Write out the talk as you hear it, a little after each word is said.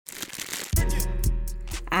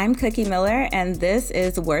I'm Cookie Miller, and this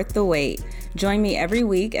is Worth the Wait. Join me every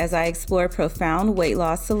week as I explore profound weight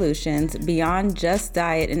loss solutions beyond just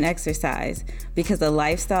diet and exercise, because a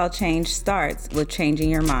lifestyle change starts with changing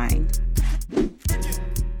your mind.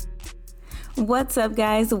 What's up,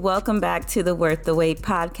 guys? Welcome back to the Worth the Wait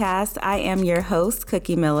podcast. I am your host,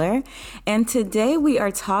 Cookie Miller, and today we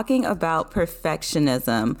are talking about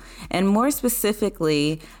perfectionism, and more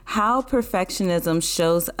specifically, how perfectionism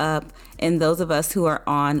shows up in those of us who are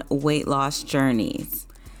on weight loss journeys.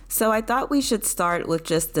 So I thought we should start with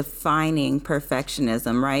just defining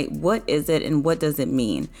perfectionism, right? What is it and what does it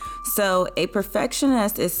mean? So a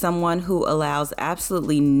perfectionist is someone who allows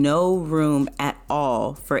absolutely no room at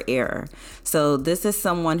all for error. So this is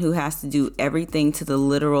someone who has to do everything to the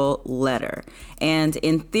literal letter. And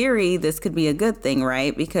in theory, this could be a good thing,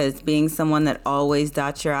 right? Because being someone that always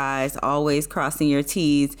dots your I's, always crossing your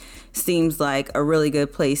T's, seems like a really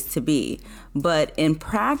good place to be. But in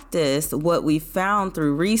practice, what we found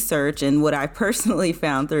through research and what I personally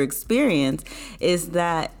found through experience is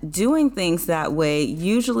that doing things that way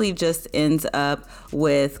usually just ends up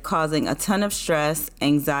with causing a ton of stress,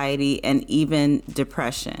 anxiety, and even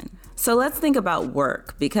depression. So let's think about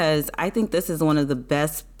work, because I think this is one of the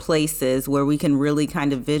best places where we can really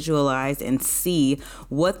kind of visualize and see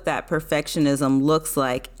what that perfectionism looks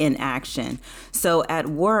like in action. So at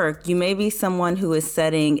work, you may be someone who is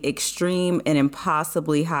setting extreme and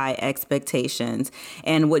impossibly high expectations.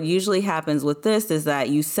 And what usually happens with this is that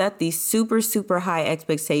you set these super, super high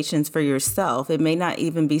expectations for yourself. It may not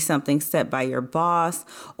even be something set by your boss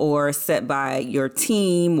or set by your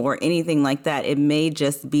team or anything like that. It may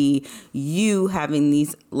just be you having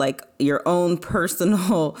these like your own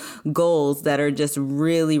personal goals that are just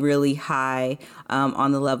really, really high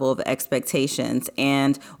on the level of expectations.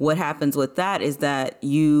 And what happens with that is that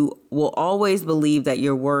you will always believe that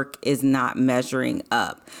your work is not measuring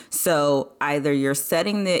up. So either you're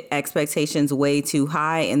setting the expectations way too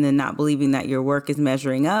high and then not believing that your work is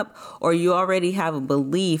measuring up, or you already have a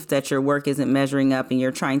belief that your work isn't measuring up and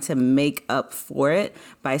you're trying to make up for it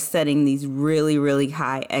by setting these really, really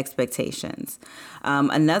high expectations.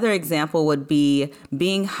 Another example would be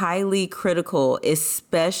being highly critical,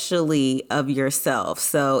 especially of yourself.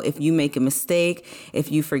 So if you make a mistake,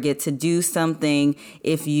 if you forget to do something,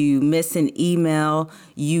 if you miss an email,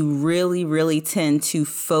 you really, really tend to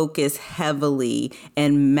focus heavily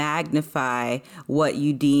and magnify what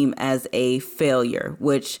you deem as a failure,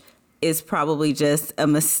 which is probably just a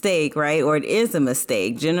mistake, right? Or it is a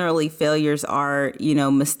mistake. Generally, failures are,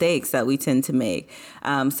 mistakes that we tend to make.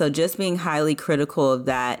 So just being highly critical of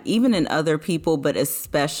that, even in other people, but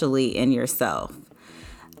especially in yourself.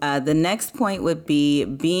 The next point would be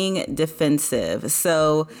being defensive.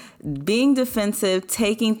 So being defensive,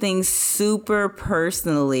 taking things super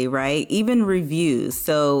personally, right? Even reviews.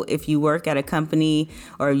 So if you work at a company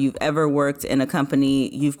or you've ever worked in a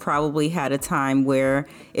company, you've probably had a time where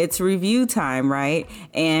it's review time, right?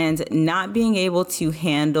 And not being able to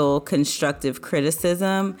handle constructive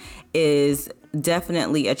criticism is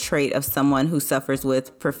definitely a trait of someone who suffers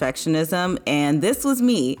with perfectionism. And this was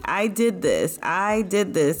me. I did this,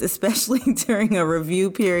 especially during a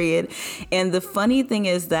review period. And the funny thing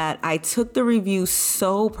is that I took the review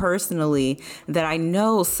so personally that I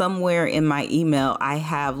know somewhere in my email, I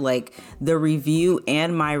have like the review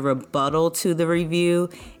and my rebuttal to the review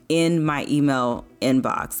in my email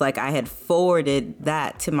inbox. Like I had forwarded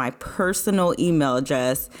that to my personal email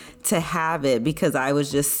address to have it, because I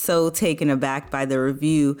was just so taken aback by the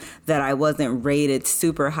review that I wasn't rated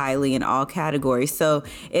super highly in all categories. So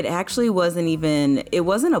it actually it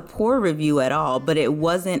wasn't a poor review at all, but it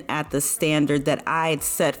wasn't at the standard that I'd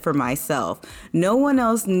set for myself. No one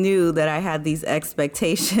else knew that I had these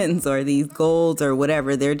expectations or these goals or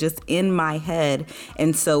whatever. They're just in my head.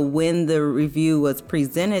 And so when the review was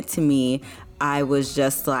presented to me, I was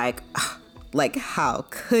just like, how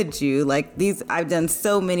could you? I've done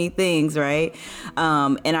so many things, right?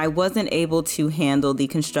 And I wasn't able to handle the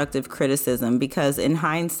constructive criticism, because in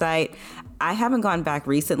hindsight, I haven't gone back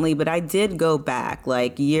recently, but I did go back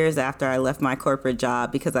like years after I left my corporate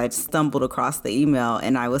job, because I stumbled across the email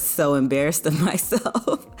and I was so embarrassed of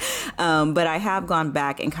myself. But I have gone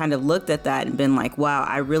back and kind of looked at that and been like, wow,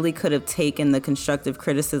 I really could have taken the constructive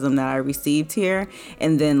criticism that I received here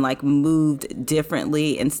and then moved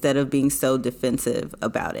differently instead of being so defensive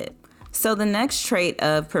about it. So the next trait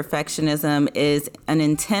of perfectionism is an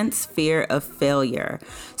intense fear of failure.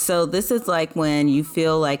 So this is like when you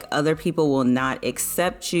feel like other people will not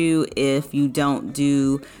accept you if you don't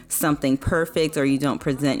do something perfect or you don't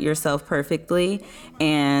present yourself perfectly.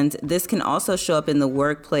 And this can also show up in the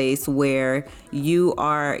workplace where you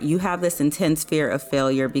have this intense fear of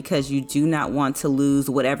failure because you do not want to lose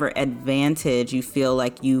whatever advantage you feel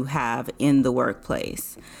like you have in the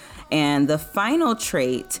workplace. And the final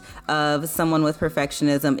trait of someone with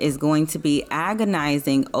perfectionism is going to be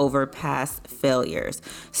agonizing over past failures.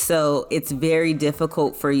 So it's very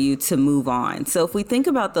difficult for you to move on. So if we think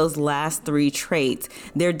about those last three traits,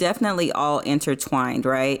 they're definitely all intertwined,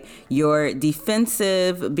 right? You're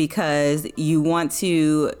defensive because you want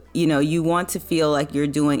to feel like you're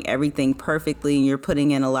doing everything perfectly and you're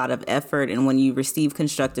putting in a lot of effort. And when you receive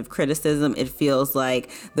constructive criticism, it feels like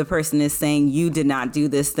the person is saying you did not do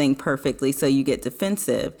this thing perfectly. So you get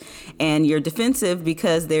defensive. And you're defensive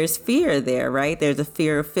because there's fear there, right? There's a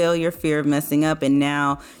fear of failure, fear of messing up. And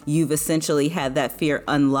now you've essentially had that fear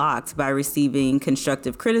unlocked by receiving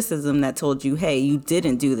constructive criticism that told you, hey, you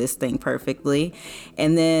didn't do this thing perfectly.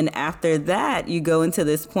 And then after that, you go into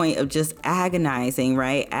this point of just agonizing,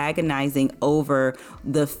 right? Agonizing over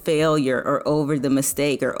the failure or over the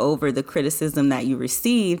mistake or over the criticism that you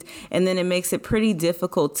received. And then it makes it pretty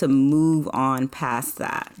difficult to move on past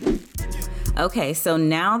that. Okay, so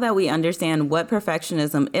now that we understand what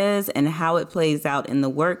perfectionism is and how it plays out in the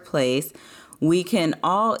workplace, we can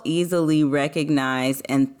all easily recognize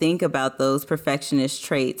and think about those perfectionist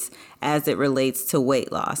traits as it relates to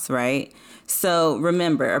weight loss, right? So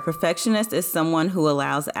remember, a perfectionist is someone who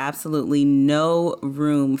allows absolutely no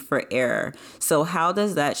room for error. So how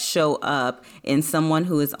does that show up in someone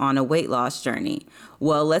who is on a weight loss journey?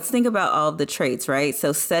 Well, let's think about all of the traits, right?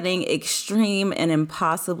 So setting extreme and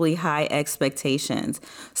impossibly high expectations.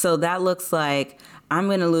 So that looks like, I'm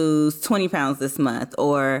going to lose 20 pounds this month,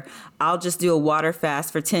 or I'll just do a water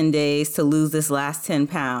fast for 10 days to lose this last 10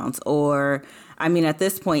 pounds. Or, at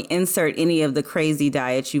this point, insert any of the crazy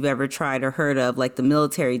diets you've ever tried or heard of, like the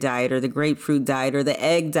military diet or the grapefruit diet or the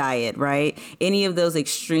egg diet, right? Any of those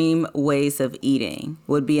extreme ways of eating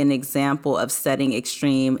would be an example of setting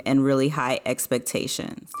extreme and really high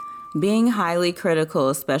expectations. Being highly critical,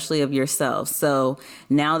 especially of yourself. So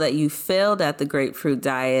now that you failed at the grapefruit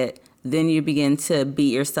diet, then you begin to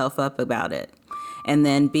beat yourself up about it. And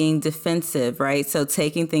then being defensive, right? So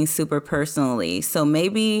taking things super personally. So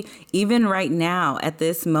maybe even right now at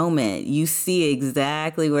this moment, you see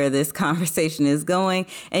exactly where this conversation is going,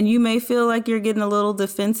 and you may feel like you're getting a little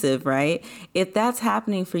defensive, right? If that's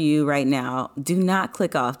happening for you right now, do not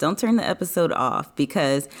click off. Don't turn the episode off,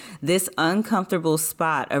 because this uncomfortable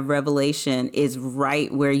spot of revelation is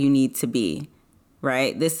right where you need to be.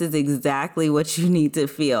 Right? This is exactly what you need to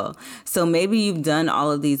feel. So maybe you've done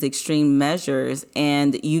all of these extreme measures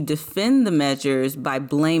and you defend the measures by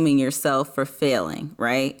blaming yourself for failing,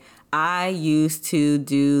 right? I used to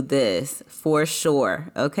do this for sure,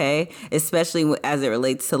 okay? Especially as it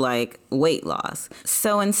relates to like weight loss.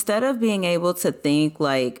 So instead of being able to think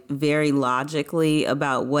like very logically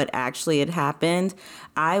about what actually had happened,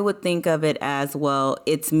 I would think of it as, well,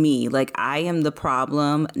 it's me. Like I am the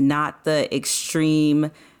problem, not the extreme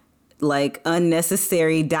like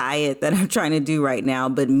unnecessary diet that I'm trying to do right now,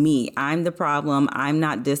 but me. I'm the problem. I'm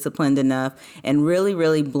not disciplined enough, and really,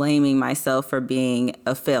 really blaming myself for being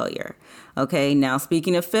a failure. Okay, now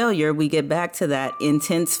speaking of failure, we get back to that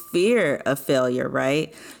intense fear of failure,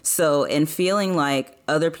 right? So, and feeling like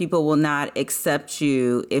other people will not accept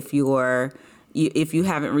you if you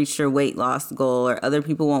haven't reached your weight loss goal, or other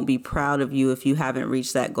people won't be proud of you if you haven't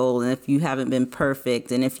reached that goal, and if you haven't been perfect,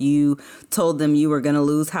 and if you told them you were going to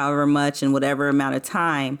lose however much in whatever amount of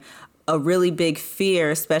time, a really big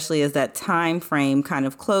fear, especially as that time frame kind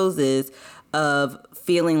of closes, of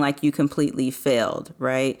feeling like you completely failed,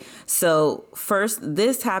 right? So first,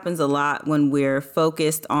 this happens a lot when we're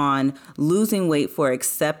focused on losing weight for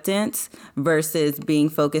acceptance versus being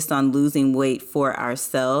focused on losing weight for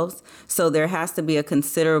ourselves. So there has to be a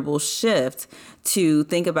considerable shift to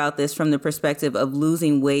think about this from the perspective of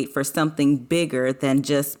losing weight for something bigger than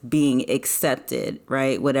just being accepted,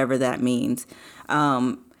 right? Whatever that means.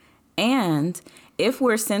 And if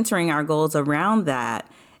we're centering our goals around that,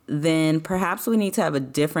 then perhaps we need to have a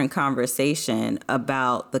different conversation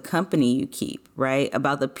about the company you keep, right?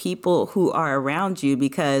 About the people who are around you,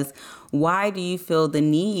 because why do you feel the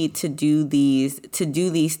need to do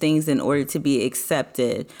these things in order to be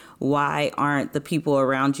accepted? Why aren't the people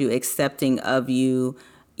around you accepting of you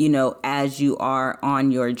as you are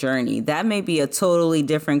on your journey. That may be a totally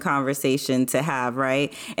different conversation to have,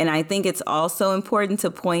 right? And I think it's also important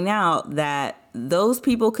to point out that those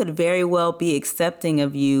people could very well be accepting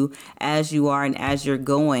of you as you are and as you're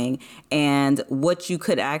going. And what you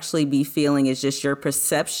could actually be feeling is just your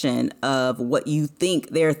perception of what you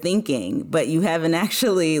think they're thinking, but you haven't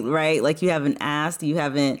actually, right? Like you haven't asked, you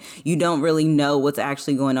don't really know what's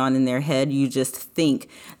actually going on in their head. You just think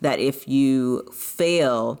that if you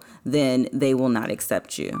fail, then they will not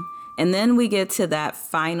accept you. And then we get to that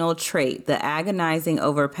final trait, the agonizing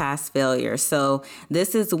over past failure. So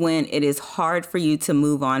this is when it is hard for you to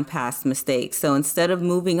move on past mistakes. So instead of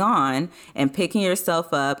moving on and picking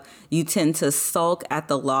yourself up, you tend to sulk at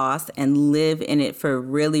the loss and live in it for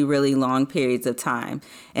really, really long periods of time.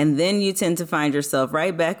 And then you tend to find yourself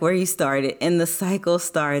right back where you started, and the cycle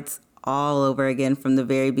starts all over again from the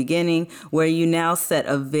very beginning, where you now set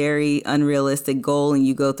a very unrealistic goal and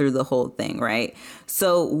you go through the whole thing, right?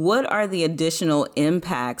 So what are the additional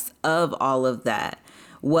impacts of all of that?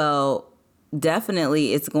 Well,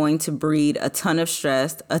 definitely it's going to breed a ton of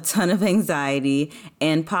stress, a ton of anxiety,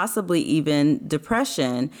 and possibly even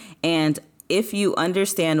depression. And if you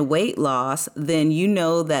understand weight loss, then you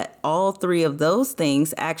know that all three of those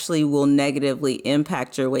things actually will negatively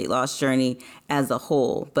impact your weight loss journey as a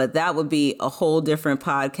whole. But that would be a whole different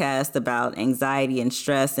podcast about anxiety and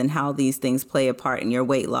stress and how these things play a part in your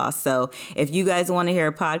weight loss. So if you guys want to hear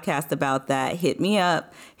a podcast about that, hit me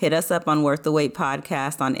up. Hit us up on Worth the Wait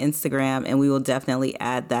podcast on Instagram, and we will definitely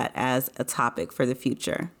add that as a topic for the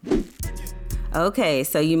future. Okay,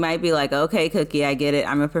 so you might be like, okay, Cookie, I get it.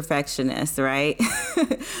 I'm a perfectionist, right?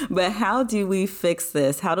 But how do we fix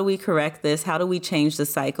this? How do we correct this? How do we change the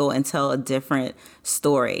cycle and tell a different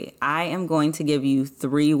story? I am going to give you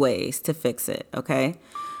 3 ways to fix it, okay?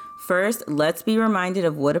 First, let's be reminded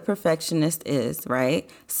of what a perfectionist is, right?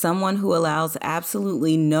 Someone who allows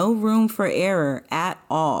absolutely no room for error at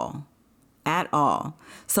all. At all.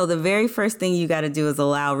 So the very first thing you got to do is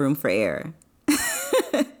allow room for error.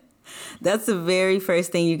 That's the very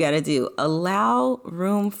first thing you got to do. Allow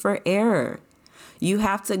room for error. You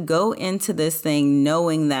have to go into this thing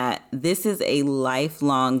knowing that this is a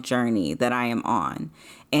lifelong journey that I am on.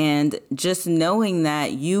 And just knowing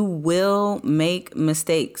that you will make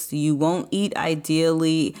mistakes. You won't eat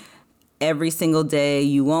ideally every single day.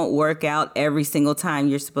 You won't work out every single time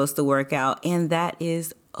you're supposed to work out. And that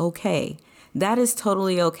is okay. That is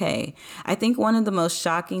totally okay. I think one of the most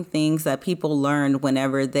shocking things that people learn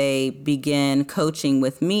whenever they begin coaching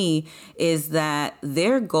with me is that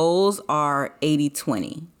their goals are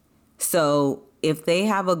 80-20. So if they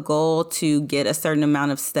have a goal to get a certain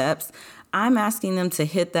amount of steps, I'm asking them to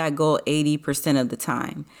hit that goal 80% of the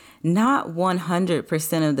time, not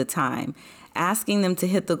 100% of the time. Asking them to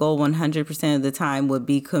hit the goal 100% of the time would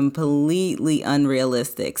be completely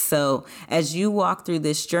unrealistic. So as you walk through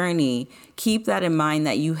this journey, keep that in mind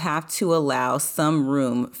that you have to allow some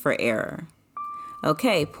room for error.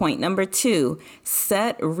 Okay, point number 2,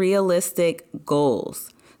 set realistic goals.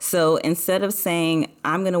 So instead of saying,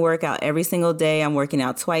 I'm going to work out every single day, I'm working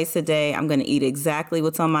out twice a day, I'm going to eat exactly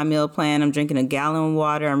what's on my meal plan, I'm drinking a gallon of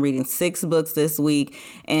water, I'm reading 6 books this week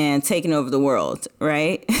and taking over the world,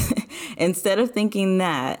 right? Instead of thinking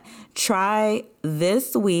that, try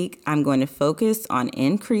this week, I'm going to focus on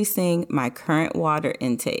increasing my current water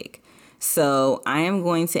intake. So I am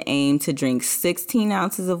going to aim to drink 16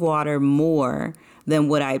 ounces of water more than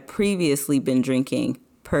what I'd previously been drinking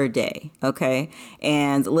per day. Okay.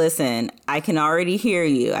 And listen, I can already hear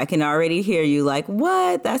you. Like,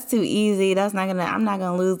 what? That's too easy. I'm not going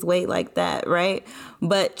to lose weight like that. Right.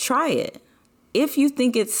 But try it. If you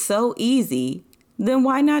think it's so easy, then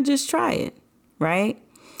why not just try it? Right.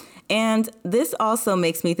 And this also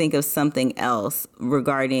makes me think of something else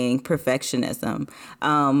regarding perfectionism.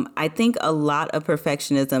 I think a lot of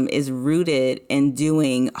perfectionism is rooted in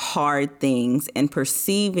doing hard things and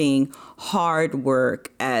perceiving hard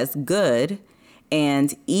work as good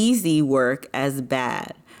and easy work as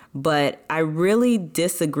bad. But I really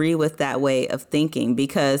disagree with that way of thinking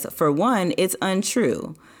because, for one, it's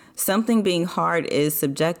untrue. Something being hard is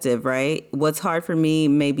subjective, right? What's hard for me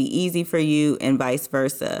may be easy for you and vice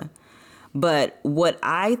versa. But what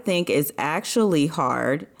I think is actually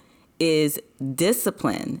hard is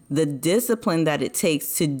discipline, the discipline that it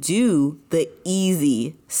takes to do the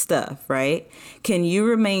easy stuff, right? Can you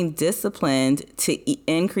remain disciplined to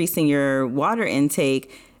increasing your water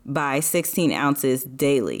intake by 16 ounces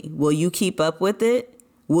daily? Will you keep up with it?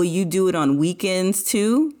 Will you do it on weekends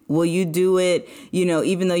too? Will you do it,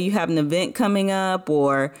 even though you have an event coming up,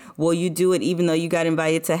 or will you do it even though you got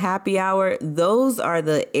invited to happy hour? Those are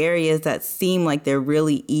the areas that seem like they're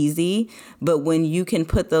really easy. But when you can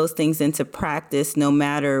put those things into practice, no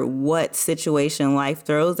matter what situation life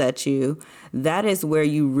throws at you, that is where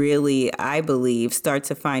you really, I believe, start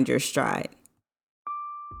to find your stride.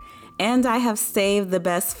 And I have saved the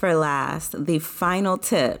best for last. The final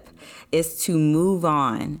tip is to move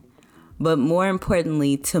on, but more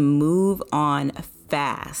importantly, to move on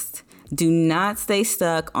fast. Do not stay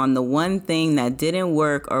stuck on the one thing that didn't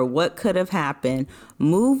work or what could have happened.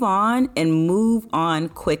 Move on and move on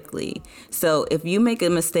quickly. So if you make a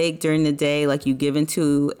mistake during the day, like you give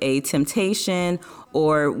into a temptation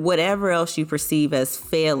or whatever else you perceive as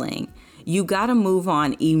failing, you got to move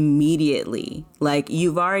on immediately. Like,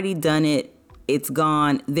 you've already done it. It's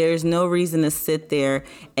gone. There's no reason to sit there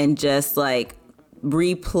and just like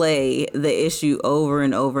replay the issue over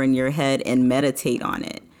and over in your head and meditate on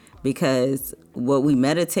it. Because what we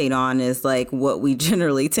meditate on is like what we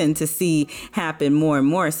generally tend to see happen more and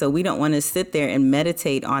more. So we don't want to sit there and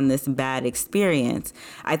meditate on this bad experience.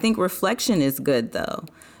 I think reflection is good though.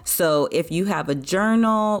 So if you have a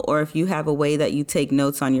journal or if you have a way that you take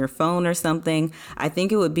notes on your phone or something, I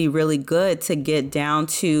think it would be really good to get down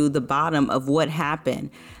to the bottom of what happened.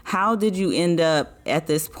 How did you end up at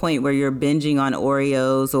this point where you're binging on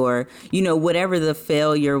Oreos or, whatever the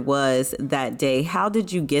failure was that day? How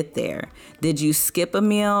did you get there? Did you skip a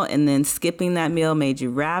meal and then skipping that meal made you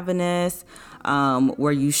ravenous?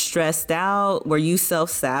 Were you stressed out? Were you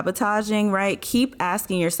self-sabotaging, right? Keep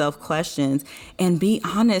asking yourself questions and be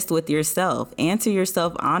honest with yourself. Answer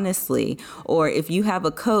yourself honestly. Or if you have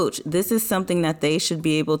a coach, this is something that they should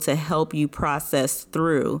be able to help you process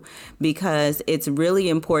through, because it's really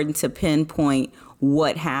important to pinpoint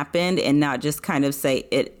what happened and not just kind of say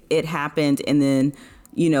it happened and then,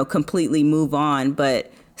 completely move on.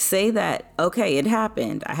 But say that, okay, it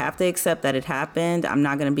happened. I have to accept that it happened. I'm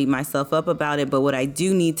not going to beat myself up about it. But what I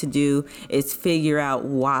do need to do is figure out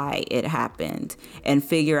why it happened and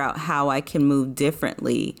figure out how I can move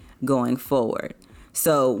differently going forward.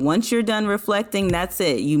 So once you're done reflecting, that's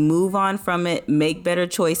it. You move on from it, make better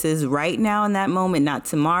choices right now in that moment, not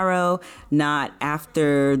tomorrow, not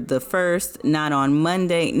after the first, not on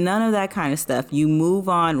Monday, none of that kind of stuff. You move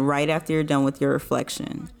on right after you're done with your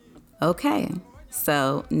reflection. Okay.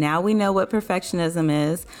 So now we know what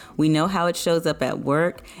perfectionism is, we know how it shows up at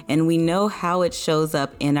work, and we know how it shows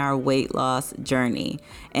up in our weight loss journey.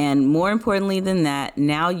 And more importantly than that,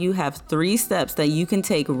 now you have 3 steps that you can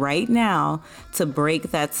take right now to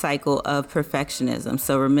break that cycle of perfectionism.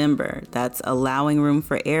 So remember, that's allowing room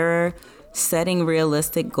for error, setting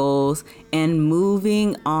realistic goals, and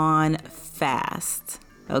moving on fast.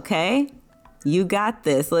 Okay? You got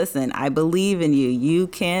this. Listen, I believe in you. You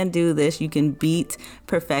can do this. You can beat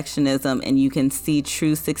perfectionism and you can see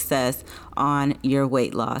true success on your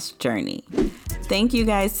weight loss journey. Thank you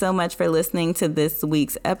guys so much for listening to this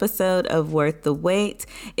week's episode of Worth the Wait.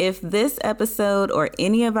 If this episode or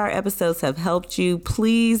any of our episodes have helped you,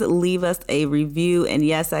 please leave us a review. And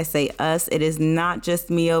yes, I say us. It is not just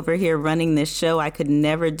me over here running this show. I could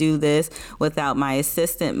never do this without my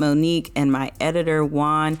assistant Monique and my editor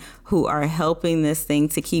Juan, who are helping this thing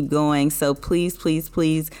to keep going. So please, please,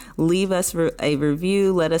 please leave us a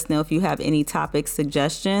review. Let us know if you have any topic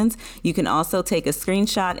suggestions. You can also take a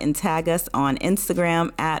screenshot and tag us on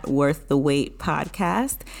Instagram at Worth the Wait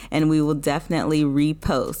Podcast, and we will definitely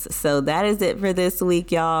repost. So that is it for this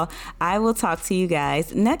week, y'all. I will talk to you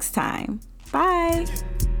guys next time. Bye.